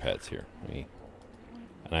shoulder pads here. And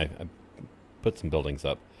I put some buildings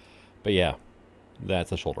up. But yeah,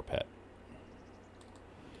 that's a shoulder pad.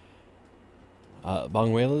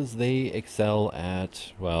 Valgueros, they excel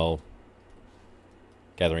at, well,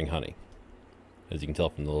 gathering honey. As you can tell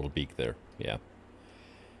from the little beak there. Yeah.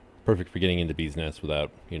 Perfect for getting into bees' nests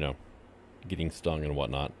without, you know, getting stung and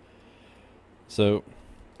whatnot. So,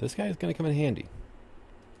 this guy is going to come in handy.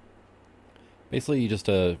 Basically, you just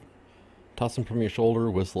toss him from your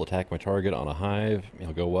shoulder, whistle, attack my target on a hive.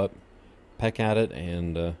 He'll go up, peck at it,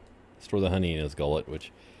 and store the honey in his gullet,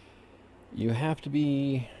 which you have to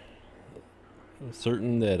be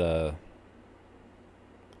certain that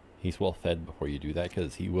he's well fed before you do that,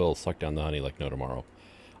 because he will suck down the honey like no tomorrow.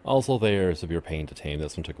 Also, they are a severe pain to tame.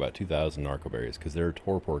 This one took about 2,000 narcoberries, because their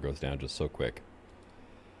torpor goes down just so quick.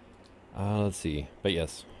 Let's see. But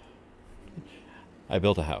yes, I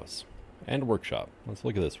built a house and a workshop. Let's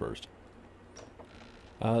look at this first.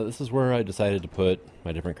 This is where I decided to put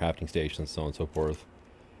my different crafting stations, so on and so forth.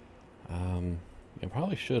 I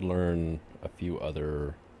probably should learn a few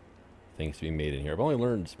other things to be made in here. I've only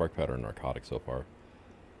learned spark powder and narcotics so far.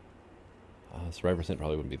 Survivor scent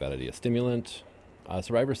probably wouldn't be a bad idea. Stimulant.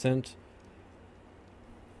 Survivor scent.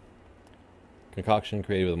 Concoction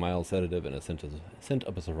created with a mild sedative and a scent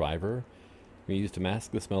of a survivor. Can be used to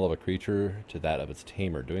mask the smell of a creature to that of its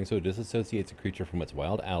tamer. Doing so disassociates a creature from its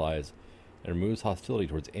wild allies and removes hostility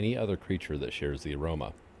towards any other creature that shares the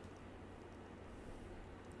aroma.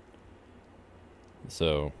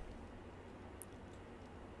 So,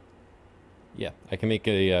 Yeah, I can make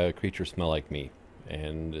a creature smell like me,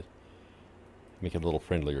 and make it a little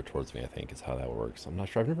friendlier towards me, I think, is how that works. I'm not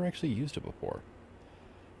sure. I've never actually used it before.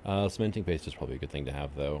 Cementing paste is probably a good thing to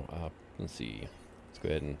have, though. Let's see. Let's go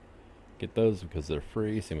ahead and get those because they're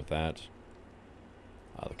free. Same with that.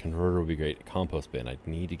 The converter would be great. Compost bin. I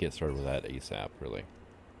need to get started with that ASAP, really.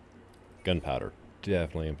 Gunpowder.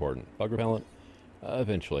 Definitely important. Bug repellent.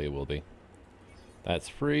 Eventually it will be. That's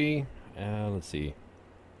free. Let's see.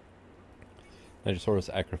 Nitrosaurus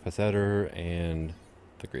acrophyseter and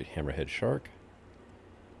the great hammerhead shark.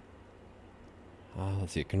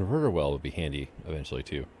 Let's see. A converter well would be handy eventually,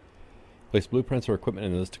 too. Place blueprints or equipment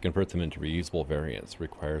in this to convert them into reusable variants.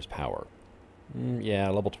 Requires power. Yeah,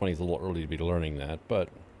 level 20 is a little early to be learning that, but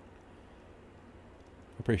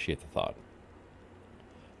appreciate the thought.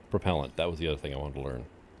 Propellant, that was the other thing I wanted to learn.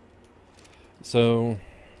 So,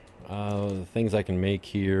 the things I can make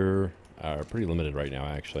here are pretty limited right now,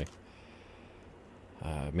 actually.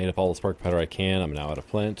 Made up all the spark powder I can. I'm now out of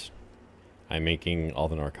flint. I'm making all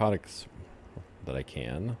the narcotics that I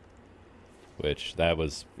can, which that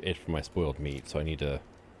was it for my spoiled meat, so I need to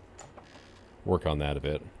work on that a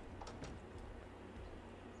bit.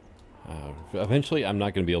 Eventually, I'm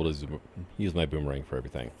not going to be able to use my boomerang for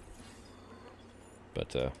everything.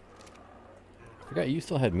 But, I forgot you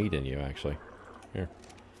still had meat in you, actually. Here.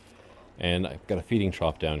 And I've got a feeding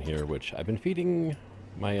trough down here, which I've been feeding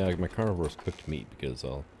my my carnivores cooked meat because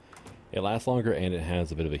it lasts longer and it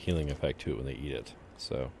has a bit of a healing effect to it when they eat it.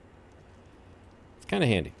 So, it's kind of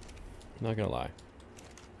handy. Not going to lie.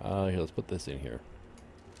 Here, let's put this in here.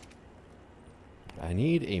 I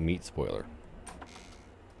need a meat spoiler.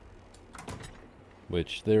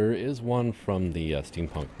 Which there is one from the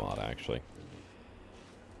steampunk mod, actually.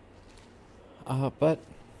 But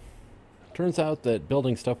turns out that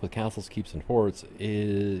building stuff with castles, keeps, and forts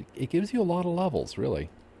it gives you a lot of levels, really.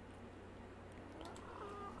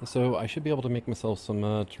 So I should be able to make myself some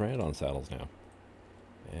Pteranodon saddles now.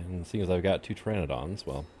 And seeing as I've got 2 Pteranodons,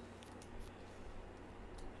 well,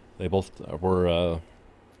 they both were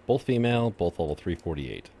both female, both level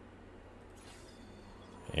 348.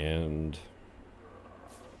 And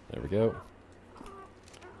there we go.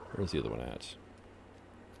 Where's the other one at?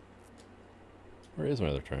 Where is my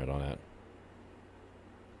other Pteranodon at?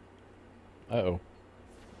 Uh-oh.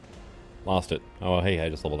 Lost it. Oh, hey, I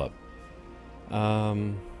just leveled up.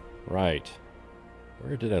 Right.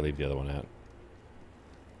 Where did I leave the other one at?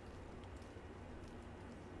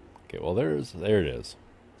 Okay, well, there it is.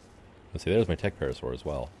 Let's see, there's my tech parasaur as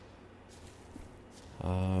well.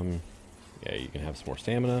 Yeah, you can have some more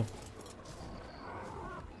stamina.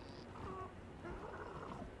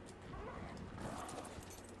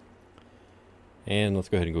 And let's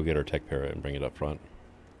go ahead and go get our tech para and bring it up front.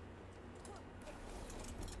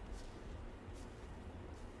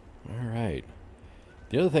 Alright.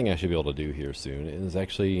 The other thing I should be able to do here soon is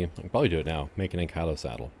actually, I can probably do it now, make an Ankylo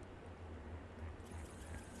saddle.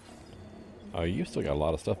 Oh, you've still got a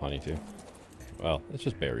lot of stuff on you too. Well, it's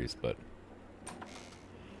just berries, but...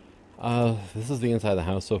 this is the inside of the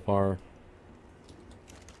house so far.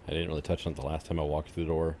 I didn't really touch on it the last time I walked through the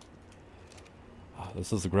door.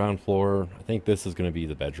 This is the ground floor. I think this is going to be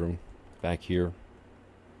the bedroom back here.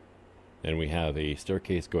 And we have a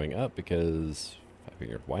staircase going up because I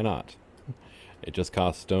figured, why not? It just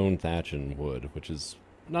costs stone, thatch, and wood, which is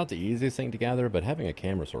not the easiest thing to gather, but having a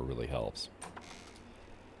camera sort of really helps.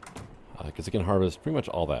 Because it can harvest pretty much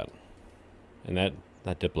all that. And that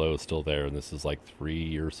Diplo is still there, and this is like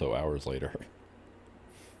 3 or so hours later.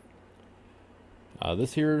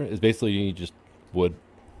 This here is basically just wood,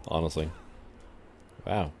 honestly.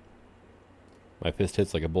 Wow. My fist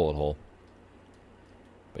hits like a bullet hole.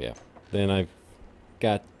 But yeah. Then I've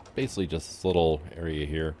got basically just this little area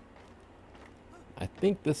here. I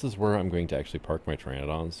think this is where I'm going to actually park my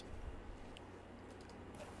Pteranodons.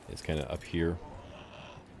 It's kind of up here.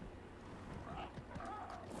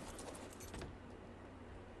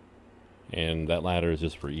 And that ladder is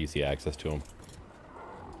just for easy access to them.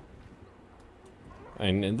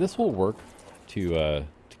 And this will work to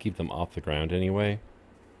keep them off the ground anyway.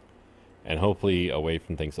 And hopefully away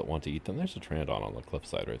from things that want to eat them. There's a Pteranodon on the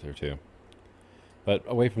cliffside right there too. But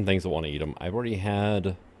away from things that want to eat them. I've already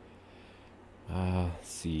had... let's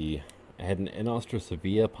see. I had an Enostra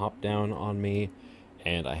Sevilla pop down on me.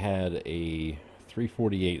 And I had a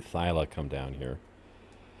 348 Thyla come down here.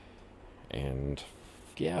 And...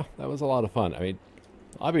 yeah, that was a lot of fun. I mean,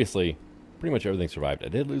 obviously, pretty much everything survived. I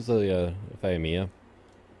did lose a Phaemia.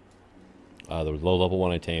 There was a low-level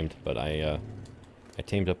one I tamed, but I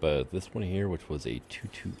tamed up this one here, which was a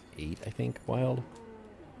 228, I think, wild.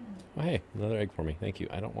 Oh, hey, another egg for me. Thank you.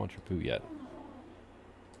 I don't want your poo yet.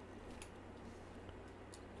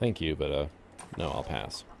 Thank you, but no, I'll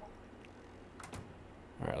pass.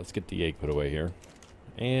 Alright, let's get the egg put away here.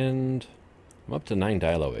 And I'm up to 9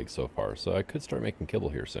 Dilo eggs so far, so I could start making kibble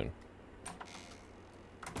here soon.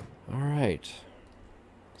 Alright.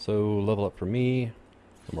 So, level up for me.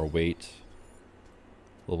 No more weight.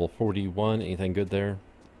 Level 41, anything good there?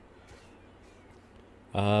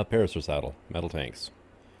 Parasaur saddle, metal tanks.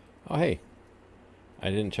 Oh, hey. I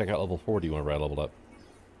didn't check out level 40 whenever I leveled up.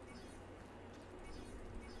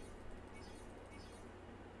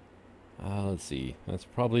 Let's see. That's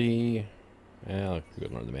probably... I'll go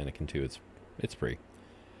learn the mannequin too. It's free.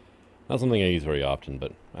 Not something I use very often,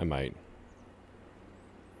 but I might.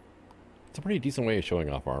 It's a pretty decent way of showing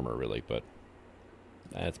off armor, really, but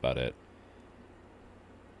that's about it.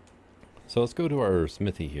 So let's go to our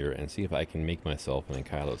smithy here and see if I can make myself an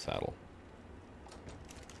Ankylo saddle.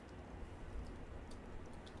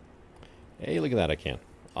 Hey, look at that, I can.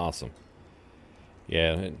 Awesome.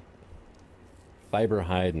 Yeah, fiber,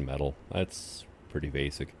 hide, and metal. That's pretty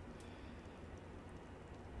basic.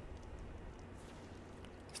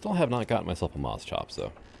 Still have not got myself a moss chops,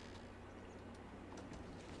 though.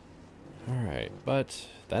 Alright, but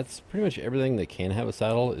that's pretty much everything that can have a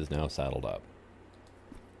saddle is now saddled up.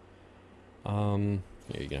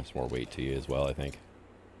 Yeah, you can have some more weight to you as well, I think.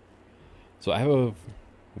 So I have a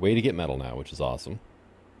way to get metal now, which is awesome.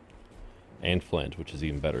 And flint, which is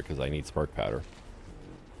even better because I need spark powder.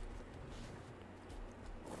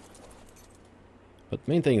 But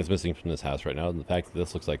the main thing that's missing from this house right now, and the fact that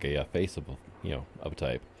this looks like a face of, of a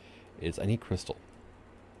type, is I need crystal.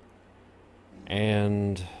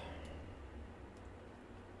 And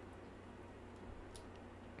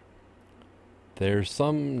there's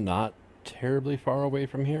some not terribly far away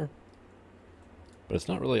from here, but it's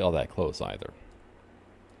not really all that close either.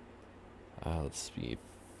 Let's see.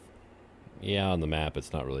 Yeah, on the map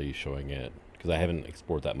it's not really showing it because I haven't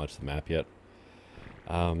explored that much of the map yet.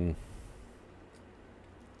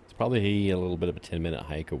 It's probably a little bit of a 10-minute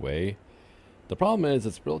hike away. The problem is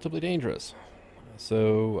it's relatively dangerous,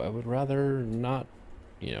 so I would rather not,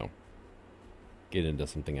 get into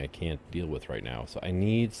something I can't deal with right now. So I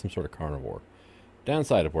need some sort of carnivore.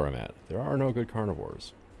 Downside of where I'm at, there are no good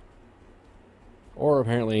carnivores. Or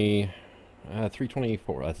apparently,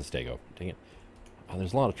 324, that's a stego. Dang it.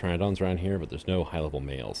 There's a lot of Pteranodons around here, but there's no high-level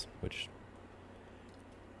males, which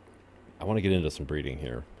I want to get into some breeding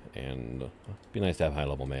here, and it'd be nice to have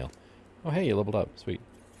high-level male. Oh, hey, you leveled up. Sweet.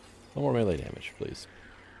 No more melee damage, please.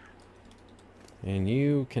 And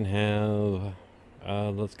you can have...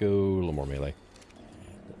 let's go a little more melee.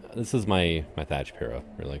 This is my thatch para,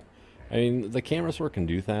 really. I mean, the camera sword can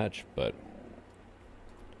do thatch, but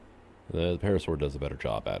the parasword does a better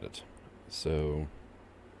job at it. So...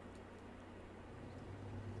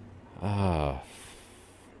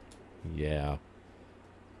 yeah.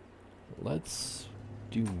 Let's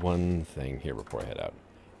do one thing here before I head out.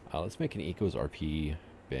 Let's make an Ecos RP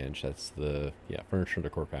bench. That's the, furniture and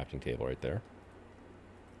decor crafting table right there.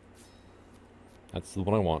 That's the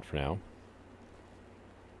one I want for now.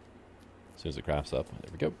 As soon as it crafts up.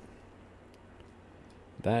 There we go.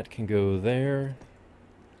 That can go there.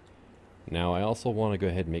 Now I also want to go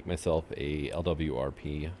ahead and make myself a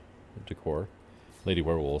LWRP decor. Lady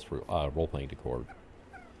Werewolves for role-playing decor.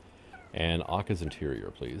 And Aka's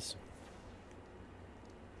interior, please.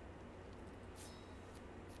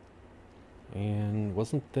 And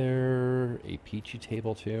wasn't there a Peachy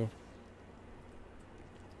table too?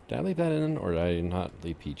 Did I leave that in, or did I not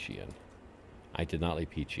leave Peachy in? I did not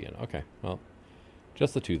leave Peachy in. Okay, well,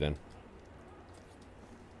 just the two then.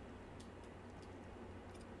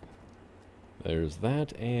 There's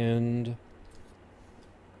that, and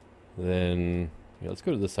then let's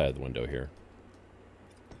go to this side of the window here.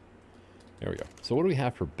 There we go. So what do we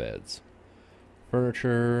have for beds?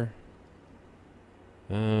 Furniture.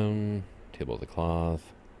 Table of the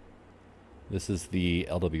cloth. This is the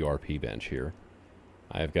LWRP bench here.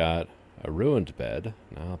 I've got a ruined bed.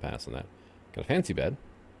 No, I'll pass on that. Got a fancy bed.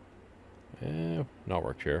 Not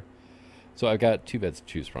work chair. So I've got two beds to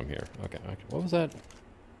choose from here. Okay. What was that?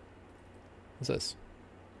 What's this?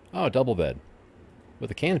 Oh, a double bed.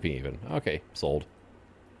 With a canopy even. Okay, sold.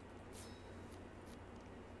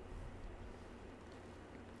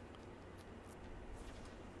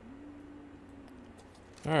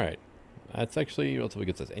 Alright. That's actually relatively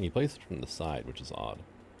good size. And you place it from the side, which is odd.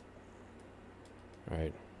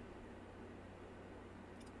 Alright.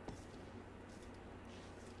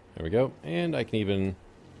 There we go. And I can even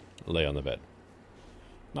lay on the bed.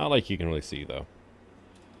 Not like you can really see, though.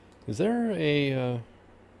 Is there a...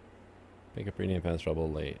 make a pre-name fast trouble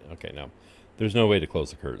late? Okay, no. There's no way to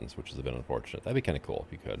close the curtains, which is a bit unfortunate. That'd be kind of cool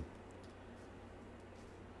if you could.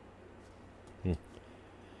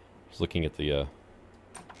 Just looking at the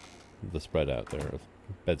spread out there,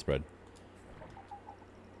 bedspread.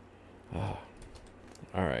 All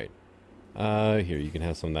right. Here, you can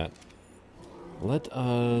have some of that. Let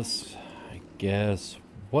us, I guess,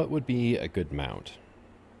 what would be a good mount?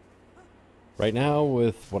 Right now,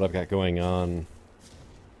 with what I've got going on,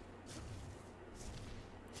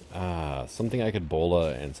 something I could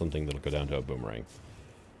bola and something that'll go down to a boomerang.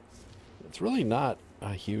 It's really not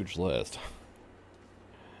a huge list.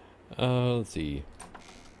 Let's see.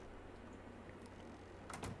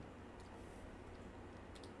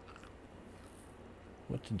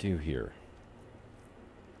 What to do here?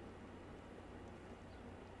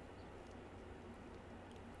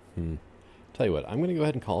 Tell you what, I'm going to go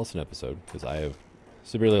ahead and call this an episode, because I have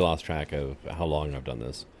severely lost track of how long I've done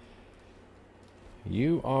this.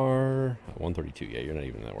 You are 132. Yeah, you're not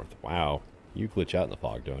even that worth it. Wow. You glitch out in the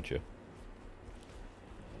fog, don't you?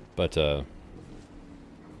 But, I'm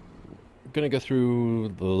going to go through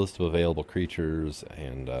the list of available creatures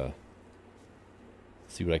and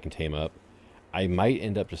see what I can tame up. I might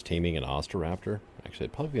end up just taming an Osteraptor. Actually,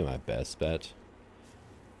 it'd probably be my best bet.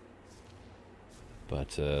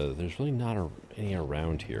 But there's really not any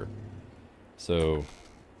around here. So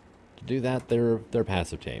to do that, they're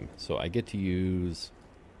passive tame. So I get to use...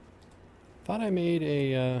 Thought I made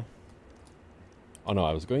a... Oh no,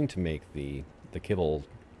 I was going to make the kibble...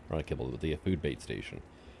 Or not kibble, but the food bait station.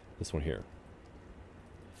 This one here.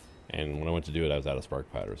 And when I went to do it, I was out of spark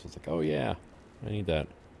powder. So it's like, oh yeah, I need that.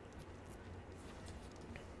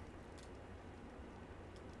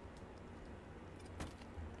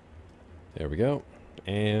 There we go.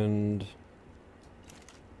 And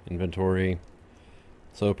inventory.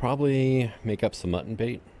 So probably make up some mutton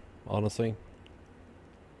bait, honestly.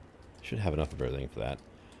 Should have enough of everything for that.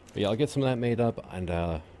 But yeah, I'll get some of that made up,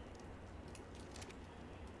 and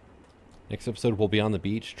next episode we'll be on the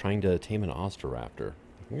beach trying to tame an Osteraptor.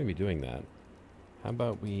 I'm going to be doing that. How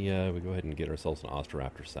about we go ahead and get ourselves an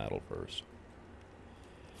Osteraptor saddle first.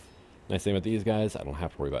 Nice thing with these guys, I don't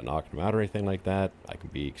have to worry about knocking them out or anything like that. I can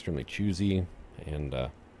be extremely choosy, and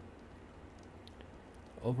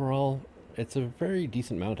overall, it's a very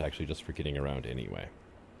decent mount actually just for getting around anyway.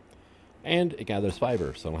 And it gathers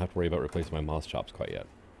fiber, so I don't have to worry about replacing my moss chops quite yet.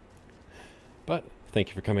 But thank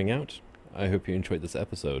you for coming out. I hope you enjoyed this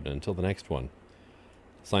episode, and until the next one.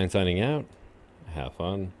 Signing out, have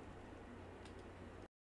fun,